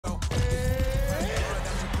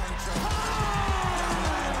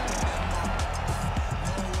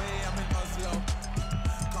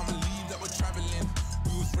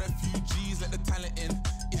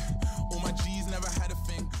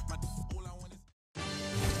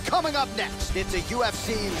Coming up next, it's a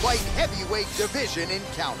UFC light heavyweight division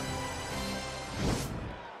encounter.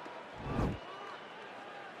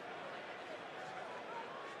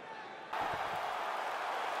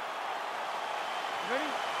 Ready?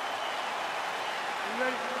 You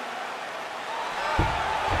ready?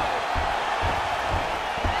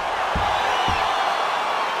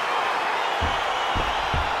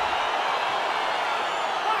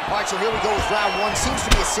 All right, so here we go with round one. Seems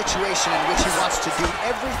to be a situation in which he wants to do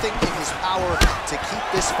everything in his power to keep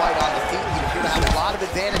this fight on the feet. He appears to have a lot of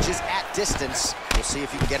advantages at distance. We'll see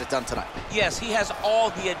if he can get it done tonight. Yes, he has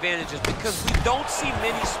all the advantages because we don't see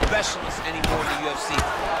many specialists anymore in the UFC.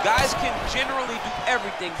 Guys can generally do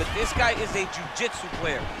everything, but this guy is a jiu-jitsu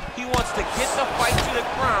player. He wants to get the fight to the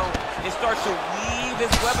ground and start to weave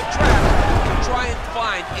his web of traps to try and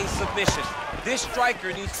find a submission. This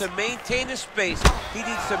striker needs to maintain his space. He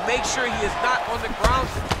needs to make sure he is not on the ground,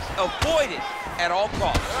 avoid it at all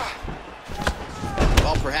costs.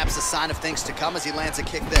 Well, perhaps a sign of things to come as he lands a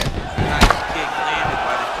kick there. Nice kick landed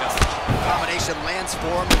by the judge. Combination lands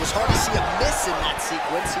for him. It was hard to see a miss in that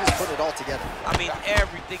sequence. He's put it all together. I mean,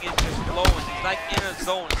 everything is just flowing. He's like in a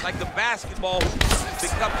zone. It's like the basketball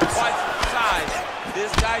becomes twice the size.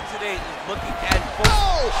 This guy today is looking at both.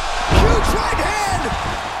 Oh! Huge right hand!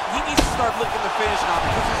 He needs to start looking to finish now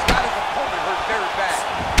because he's got his opponent hurt very bad.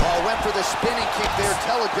 Oh, went for the spinning kick there,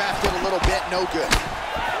 telegraphed it a little bit, no good.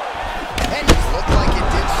 And it looked like it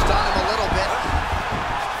did stun him a little bit.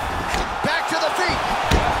 Back to the feet.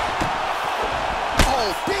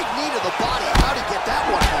 Oh, big knee to the body. How'd he get that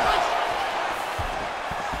one home?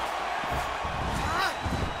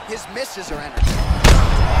 His misses are entertaining.